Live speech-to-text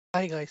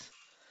Hi guys,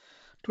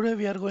 today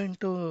we are going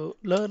to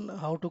learn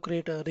how to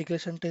create a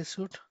regression test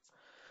suite.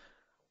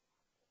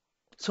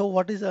 So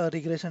what is a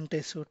regression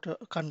test suite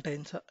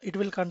contains? It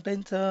will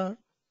contain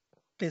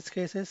test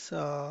cases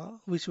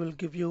which will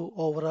give you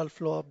overall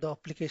flow of the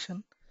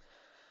application.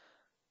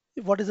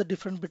 What is the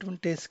difference between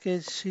test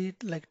case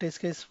sheet like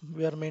test case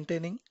we are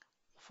maintaining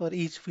for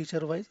each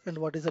feature wise and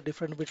what is the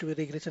difference between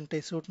regression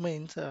test suite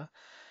means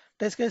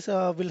test case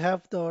will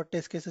have the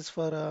test cases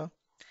for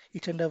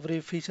each and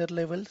every feature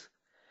levels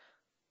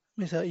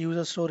means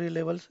user story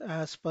levels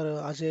as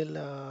per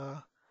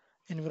agile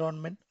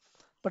environment.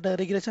 But a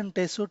regression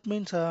test suite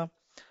means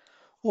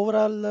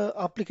overall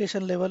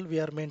application level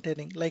we are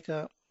maintaining. Like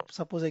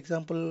suppose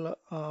example,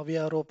 we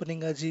are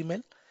opening a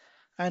Gmail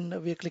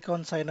and we click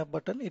on sign up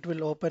button. It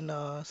will open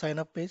a sign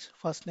up page,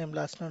 first name,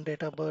 last name,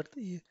 date of birth,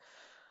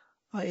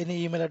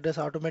 any email address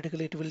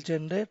automatically it will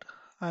generate,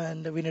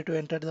 and we need to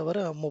enter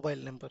our mobile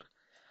number.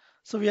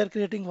 So we are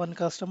creating one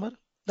customer.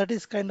 That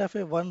is kind of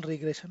a one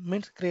regression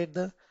means create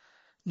the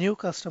new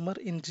customer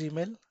in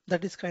Gmail.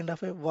 That is kind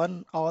of a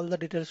one all the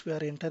details we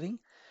are entering.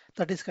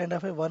 That is kind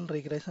of a one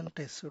regression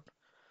test suite.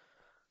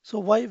 So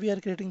why we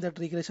are creating that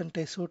regression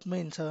test suite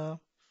means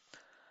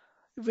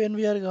when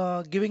we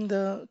are giving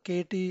the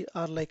KT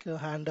or like a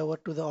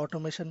handover to the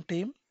automation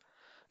team,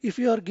 if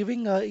you are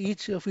giving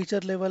each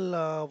feature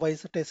level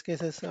wise test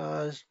cases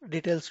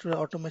details to the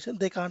automation,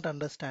 they can't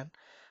understand.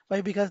 Why?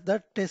 Because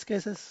that test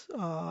cases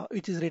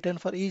which is written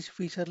for each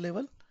feature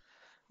level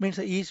means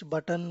each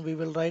button we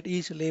will write,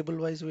 each label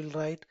wise we will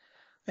write,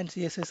 and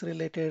CSS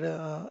related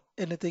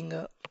anything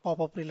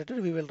pop-up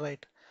related we will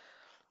write.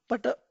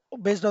 But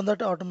based on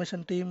that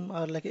automation team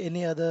or like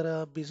any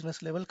other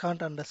business level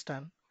can't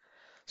understand.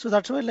 So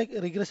that's why like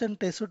regression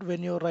test suite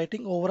when you're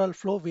writing overall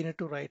flow we need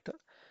to write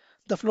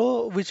the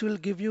flow which will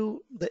give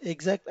you the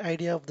exact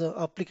idea of the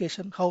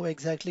application, how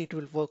exactly it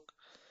will work.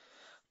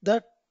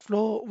 That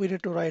flow we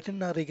need to write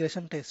in a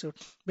regression test suite.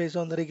 Based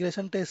on the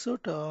regression test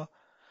suite,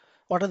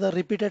 what are the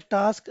repeated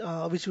tasks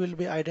which will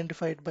be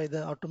identified by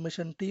the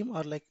automation team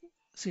or like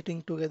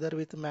sitting together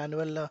with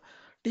manual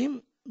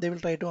team. They will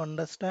try to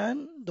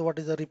understand what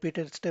is the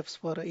repeated steps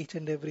for each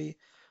and every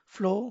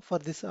flow for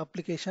this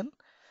application.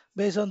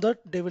 Based on that,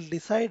 they will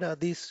decide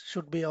these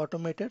should be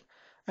automated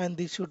and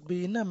these should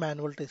be in a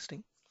manual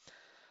testing.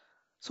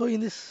 So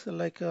in this,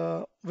 like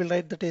we'll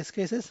write the test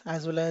cases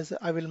as well as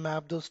I will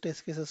map those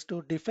test cases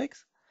to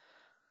defects.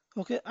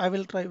 Okay,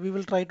 we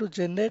will try to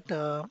generate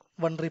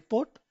one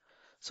report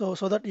so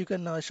that you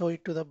can show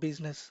it to the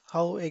business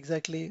how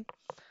exactly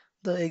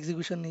the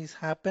execution is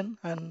happen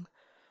and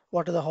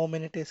what are the how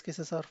many test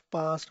cases are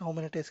passed, how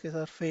many test cases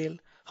are failed,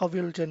 how we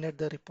will generate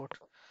the report.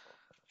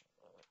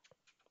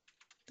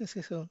 This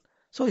is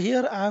so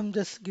here I am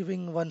just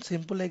giving one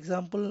simple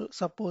example.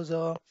 Suppose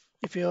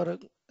if your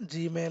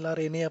Gmail or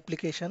any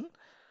application,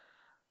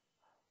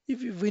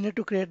 we need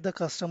to create the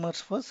customers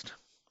first.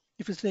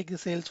 If it's like the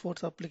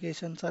Salesforce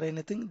applications or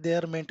anything, they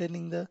are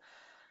maintaining the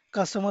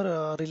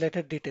customer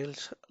related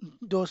details.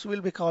 Those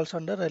will be calls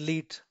under a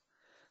leads.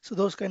 So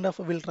those kind of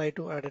we'll try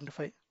to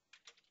identify.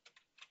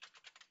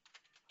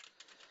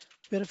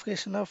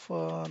 Verification of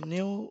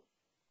new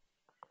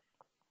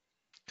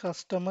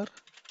customer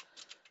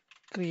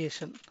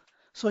creation.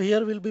 So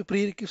here will be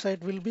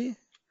prerequisite will be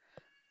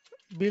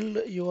build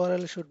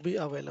URL should be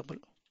available,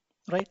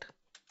 right?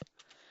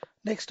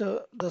 Next,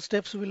 the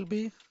steps will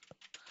be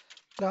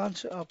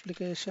launch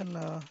application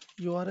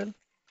URL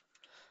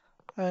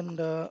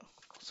and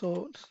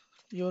so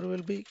you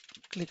will be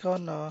click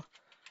on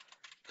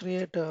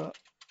create a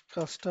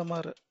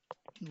customer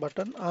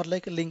button or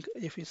like a link.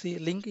 If you see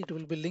link, it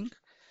will be link.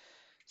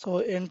 So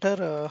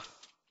enter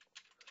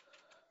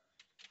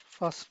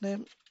first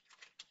name,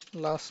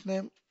 last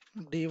name,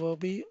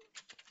 DOB,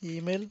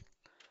 email,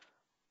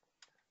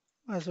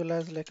 as well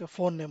as like a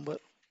phone number.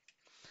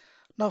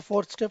 Now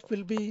fourth step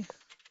will be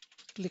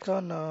click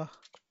on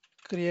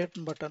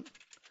create button.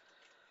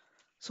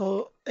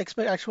 So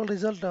expect actual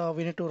result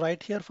we need to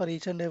write here for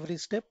each and every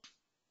step.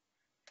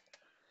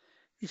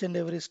 Each and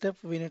every step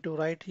we need to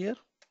write here.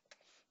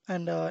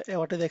 And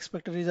what is the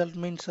expected result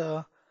means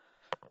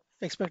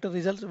expected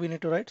results we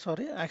need to write.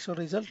 Sorry, actual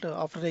result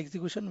after the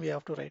execution we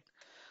have to write.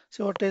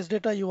 So what test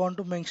data you want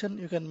to mention,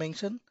 you can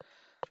mention.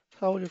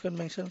 How you can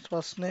mention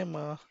first name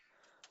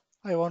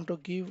I want to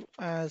give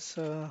as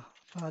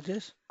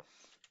Rajesh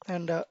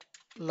and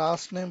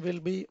last name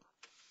will be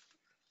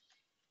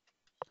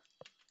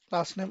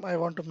last name I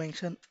want to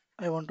mention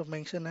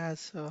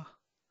as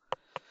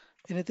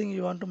anything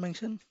you want to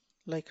mention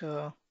like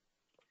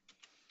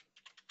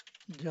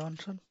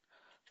Johnson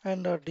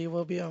and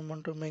DOB I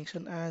want to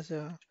mention as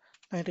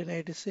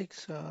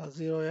 1986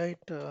 08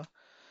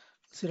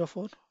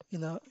 04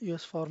 in a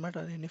US format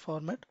or any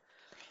format.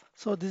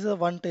 So this is a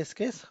one test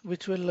case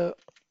which will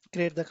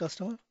create the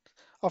customer.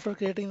 After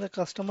creating the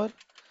customer,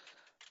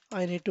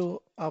 I need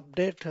to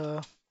update.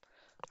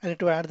 I need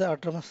to add the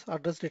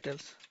address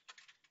details.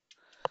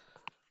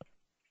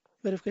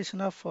 Verification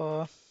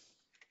of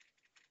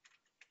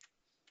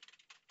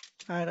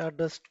add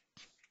address.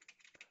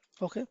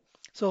 Okay.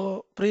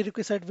 So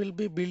prerequisite will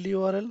be build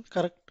URL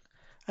correct,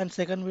 and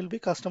second will be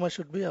customer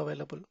should be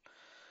available.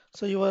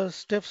 So your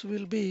steps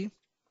will be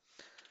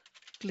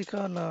click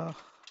on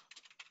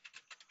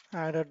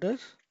add address,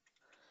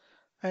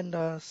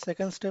 and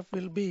second step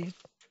will be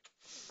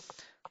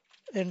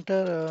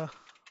enter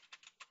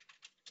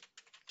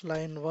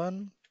line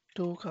 1,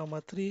 2,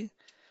 comma 3,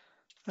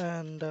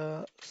 and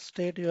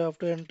state you have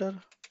to enter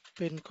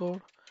pin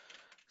code,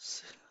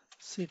 c-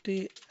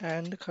 city,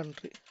 and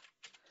country.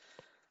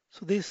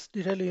 So this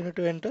detail you need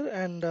to enter,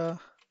 and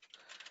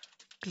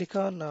click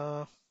on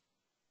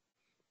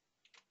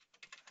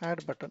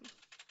add button.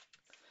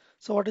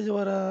 So what is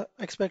your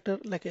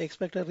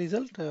expected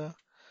result?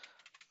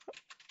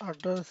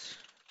 Address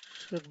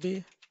should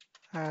be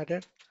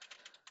added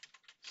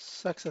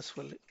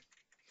successfully.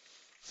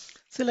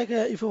 See,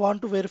 if you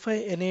want to verify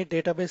any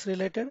database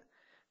related,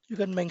 you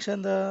can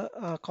mention the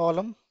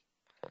column.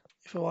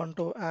 If you want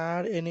to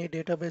add any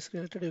database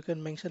related, you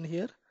can mention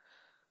here.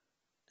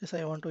 Yes,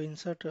 I want to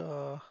insert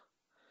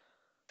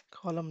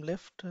column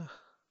left.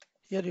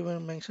 Here you will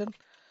mention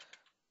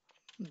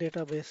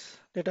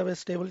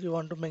database table you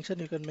want to mention,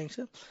 you can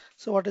mention.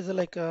 So what is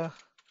the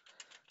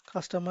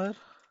customer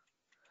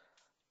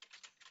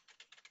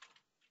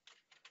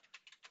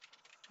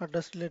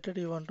address related,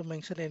 you want to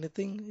mention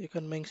anything, you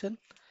can mention.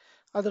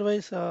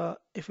 Otherwise,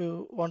 if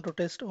you want to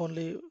test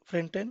only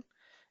front end,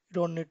 you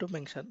don't need to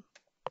mention.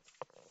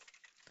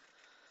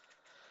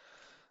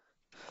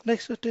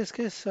 Next test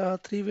case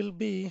 3 will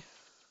be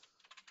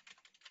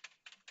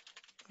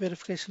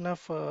verification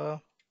of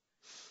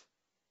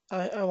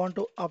I want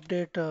to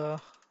update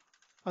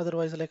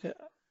otherwise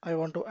I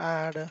want to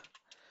add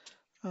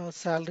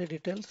salary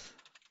details.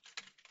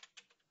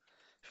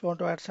 If you want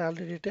to add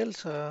salary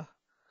details,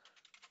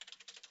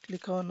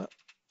 click on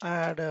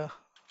add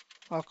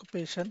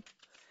occupation.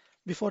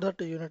 Before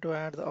that, you need to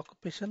add the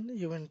occupation.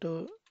 You want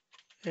to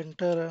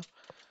enter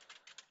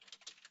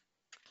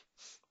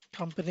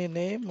company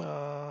name,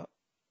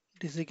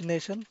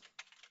 designation,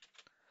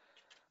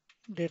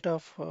 date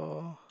of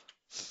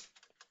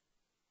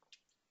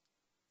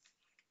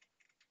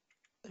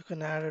you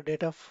can add a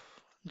date of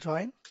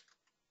join,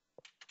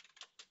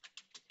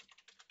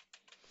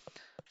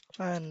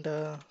 and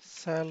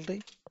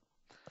salary.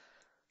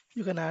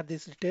 You can add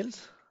these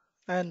details,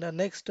 and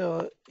next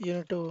you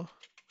need to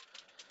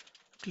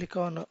click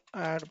on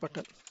add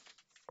button.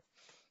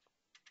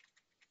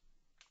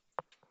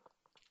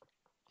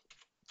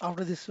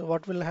 After this,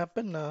 what will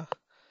happen?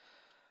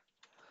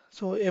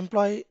 So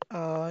employee,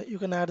 you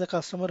can add the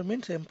customer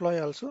means employee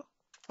also.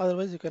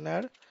 Otherwise, you can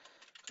add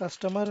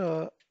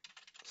customer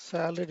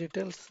salary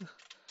details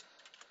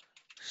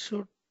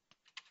should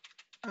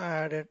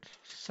added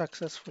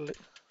successfully.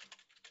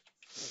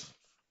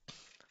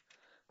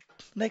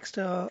 Next,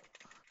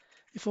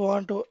 if you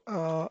want to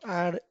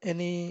add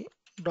any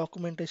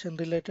documentation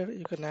related,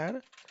 you can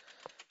add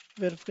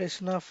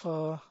verification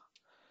of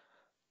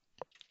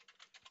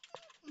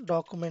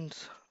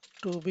documents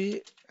to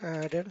be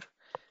added.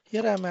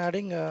 Here I am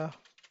adding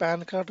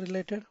PAN card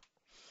related.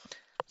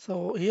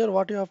 So here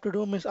what you have to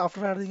do means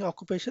after adding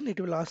occupation, it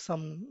will ask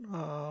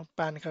some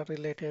PAN card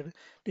related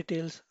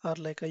details or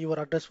your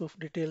address proof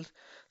details,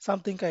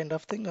 something kind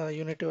of thing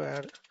you need to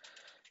add.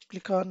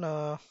 Click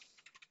on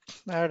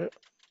add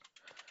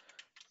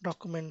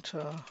document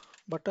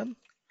button.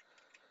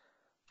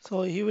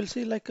 So you will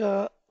see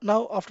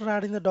now after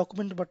adding the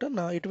document button,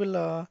 it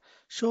will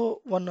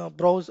show one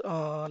browse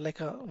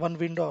one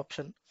window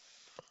option.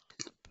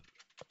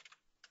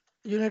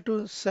 You need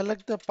to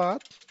select the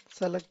path,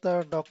 select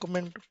the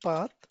document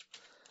path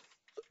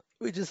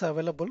which is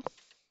available,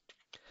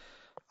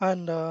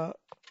 and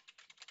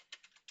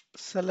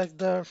select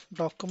the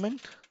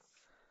document.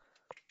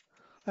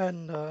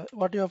 And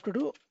what you have to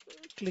do,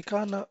 click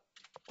on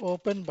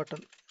open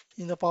button.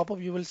 In the pop-up,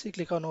 you will see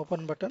click on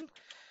open button.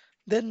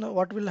 Then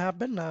what will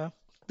happen?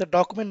 The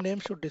document name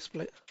should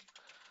display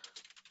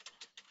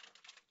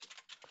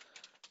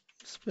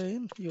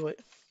in UI,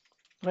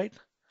 right?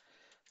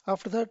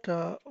 After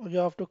that, you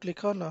have to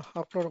click on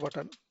upload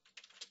button.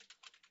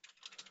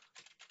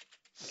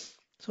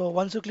 So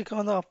once you click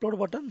on the upload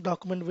button,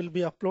 document will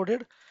be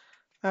uploaded,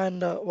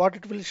 and what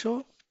it will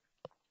show,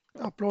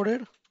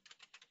 uploaded.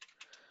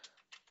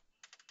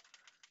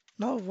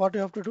 Now what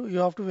you have to do, you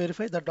have to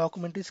verify the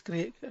document is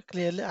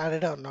clearly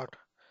added or not.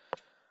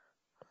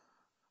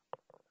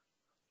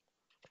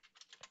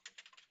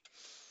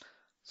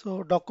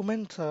 So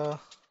documents here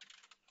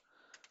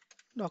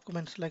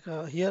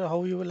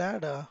how you will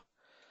add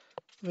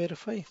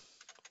verify,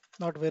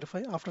 not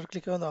verify. After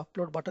clicking on the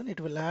upload button, it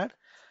will add,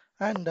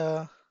 and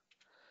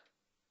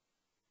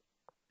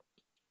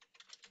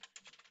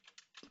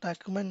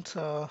documents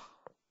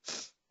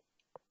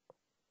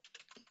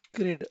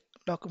grid,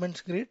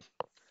 documents grid.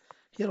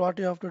 Here what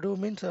you have to do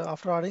means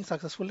after adding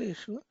successfully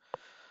issue,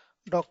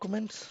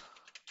 documents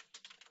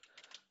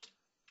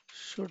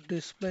should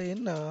display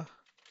in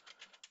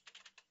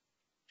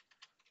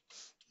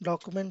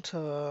documents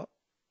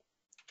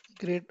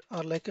grid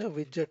or like a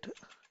widget.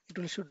 It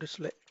will should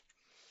display.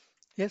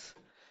 Yes.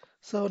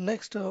 So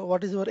next,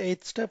 what is your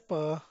eighth step?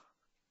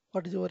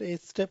 What is your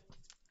eighth step?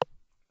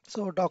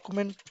 So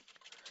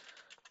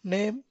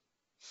name,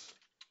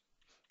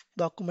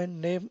 document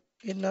name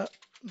in a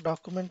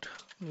document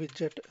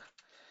widget.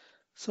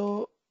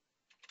 So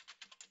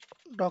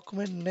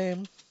document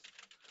name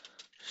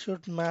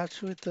should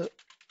match with the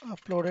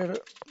uploaded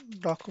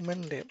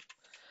document name.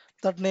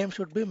 That name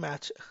should be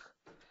matched.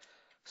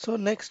 So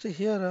next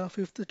here,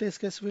 fifth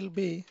test case will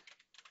be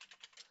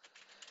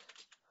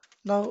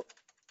now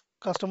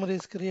customer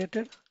is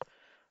created,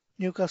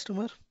 new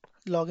customer,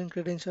 login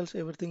credentials,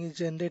 everything is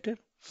generated,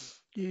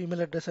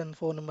 email address and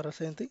phone number or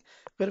same thing.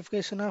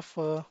 Verification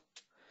of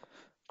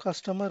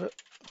customer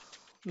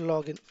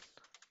login,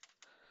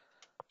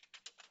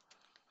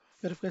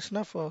 verification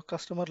of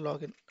customer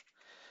login.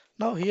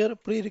 Now here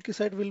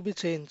prerequisite will be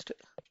changed.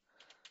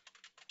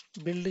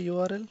 Build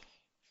URL.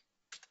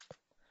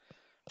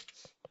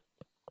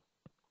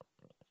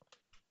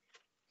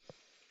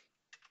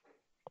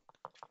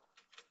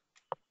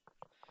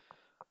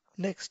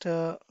 Next,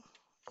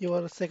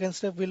 your second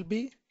step will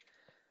be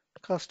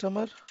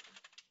customer,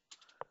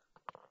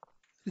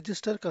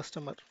 register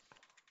customer.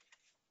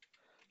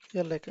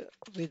 Here like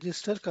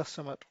register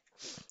customer,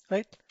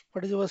 right?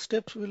 What is your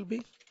steps will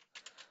be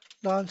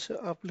launch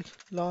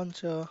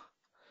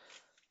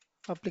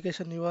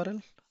application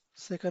URL.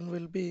 Second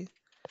will be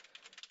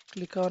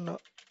click on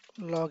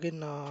login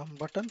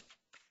button.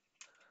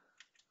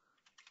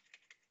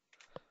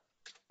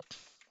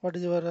 What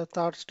is your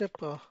third step?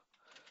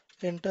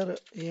 Enter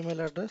email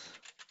address,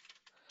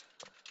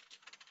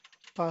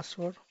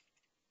 password.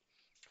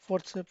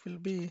 Fourth step will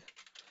be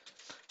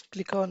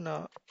click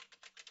on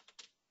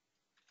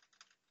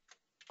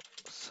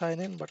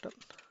sign in button.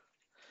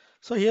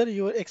 So here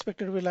your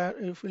expected will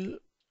if will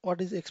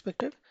what is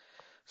expected.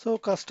 So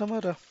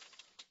customer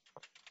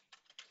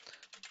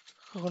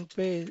account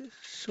page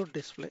should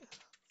display,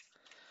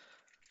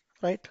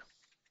 right?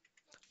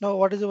 Now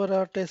what is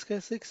your test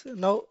case 6?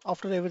 Now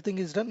after everything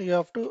is done, you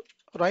have to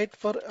write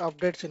for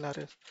update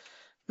scenarios.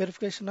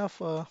 Verification of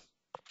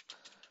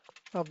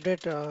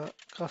update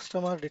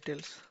customer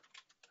details.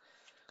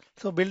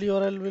 So build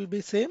URL will be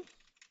same.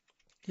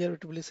 Here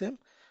it will be same.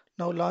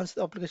 Now launch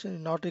the application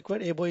is not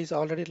required. Abo is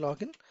already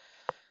login.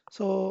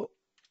 So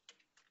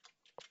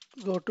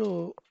go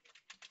to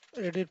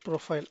edit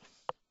profile,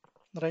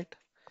 right?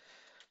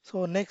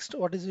 So next,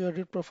 what is your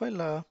edit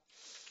profile?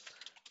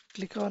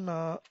 Click on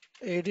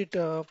edit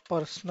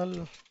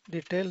personal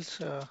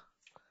details.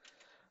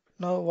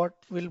 Now what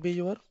will be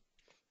your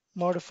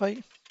modify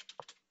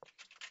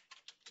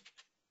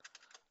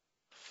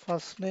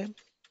first name,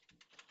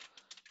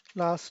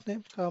 last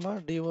name, comma,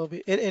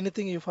 DOB.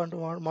 Anything you want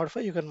to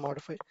modify, you can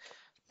modify.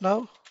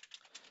 Now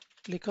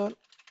click on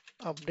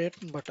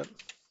update button,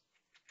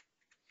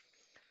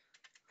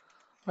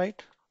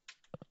 right?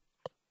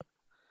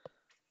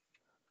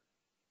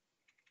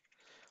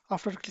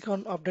 After click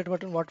on update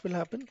button, what will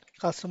happen?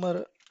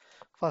 Customer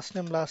first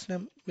name, last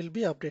name will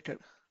be updated.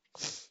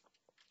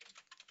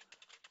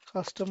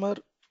 Customer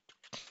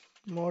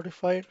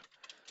modified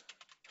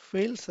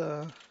fields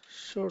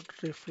should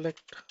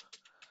reflect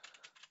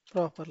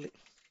properly,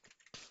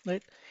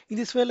 right? In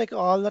this way, like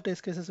all the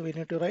test cases we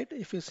need to write.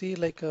 If you see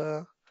like,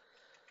 so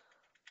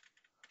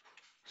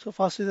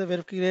first is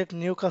a create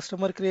new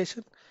customer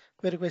creation,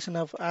 verification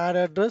of add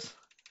address,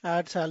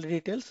 add salary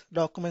details,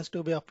 documents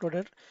to be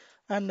uploaded,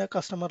 and a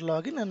customer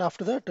login. And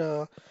after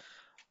that,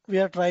 we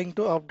are trying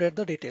to update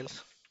the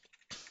details,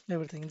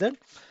 everything. Then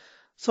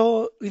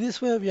so in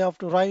this way, we have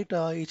to write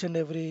each and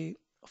every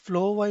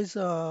flow-wise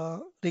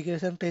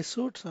regression test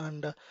suits,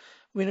 and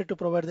we need to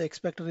provide the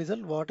expected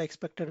result, what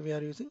expected we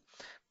are using.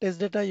 Test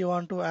data you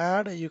want to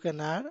add, you can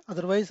add.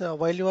 Otherwise,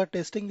 while you are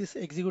testing this,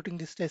 executing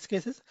these test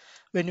cases,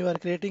 when you are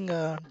creating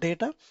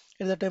data,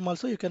 at that time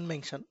also you can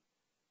mention.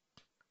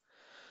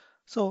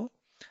 So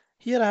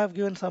here I have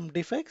given some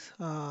defects,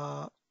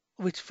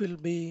 which will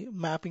be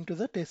mapping to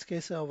the test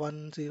case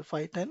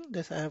 10510.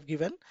 This I have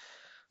given.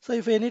 So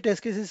if any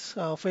test case is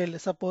failed,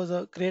 suppose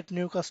create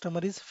new customer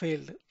is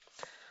failed.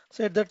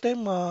 So at that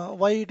time,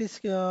 why it is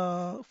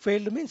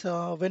failed means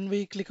when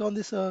we click on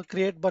this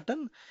create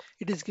button,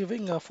 it is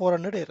giving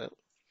 400 error.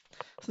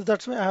 So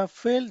that's why I have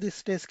failed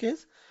this test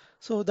case.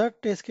 So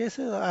that test case,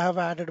 I have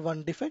added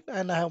one defect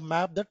and I have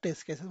mapped the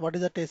test case. What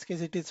is the test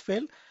case it is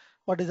failed?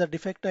 What is the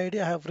defect ID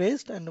I have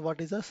raised and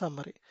what is the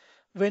summary?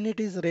 When it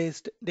is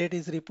raised, date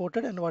is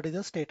reported and what is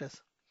the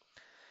status?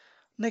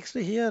 Next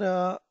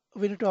here,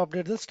 we need to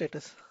update the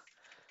status.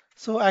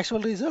 So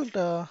actual result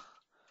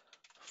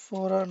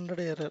 400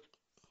 error.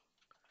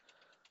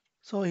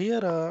 So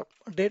here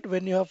date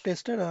when you have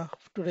tested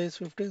today is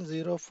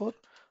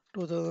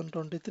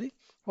 15/04/2023.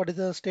 What is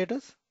the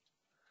status?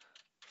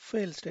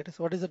 Fail status.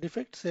 What is the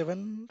defect?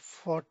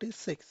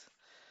 746.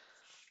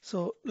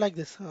 So like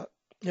this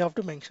you have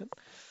to mention.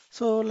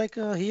 So like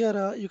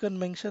here you can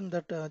mention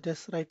that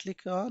just right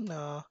click on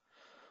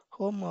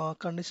home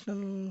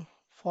conditional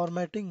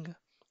formatting,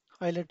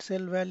 highlight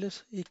cell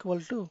values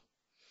equal to.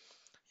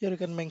 Here you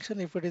can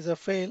mention if it is a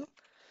fail,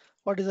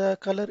 what is the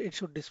color it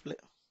should display.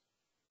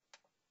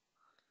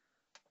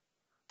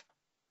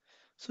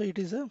 So it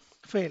is a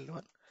failed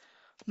one.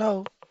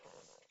 Now,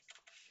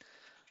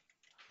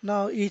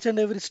 now each and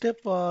every step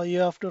you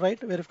have to write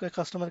verify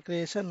customer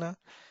creation.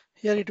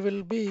 Here it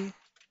will be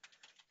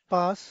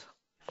pass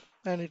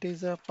and it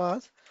is a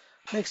pass.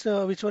 Next,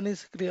 which one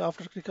is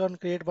after click on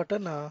create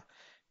button?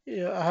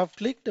 Yeah, I have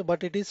clicked,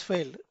 but it is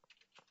failed.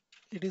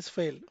 It is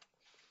failed.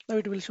 Now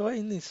it will show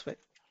in this way,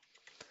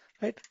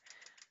 right?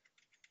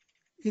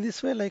 In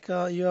this way, like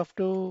you have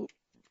to.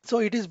 So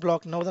it is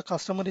blocked. Now the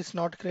customer is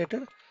not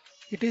created.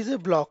 It is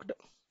blocked,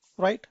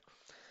 right?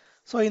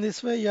 So in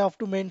this way, you have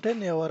to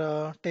maintain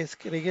your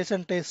test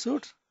regression test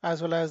suites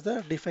as well as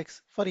the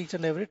defects for each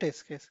and every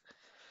test case.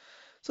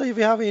 So if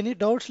you have any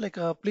doubts, like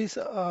please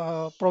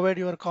provide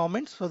your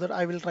comments so that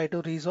I will try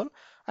to resolve,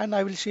 and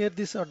I will share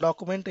this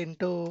document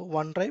into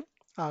OneDrive.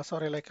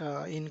 Sorry, like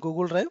in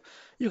Google Drive.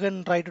 You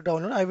can try to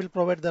download. I will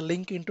provide the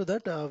link into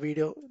that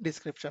video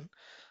description.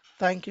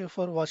 Thank you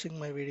for watching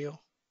my video.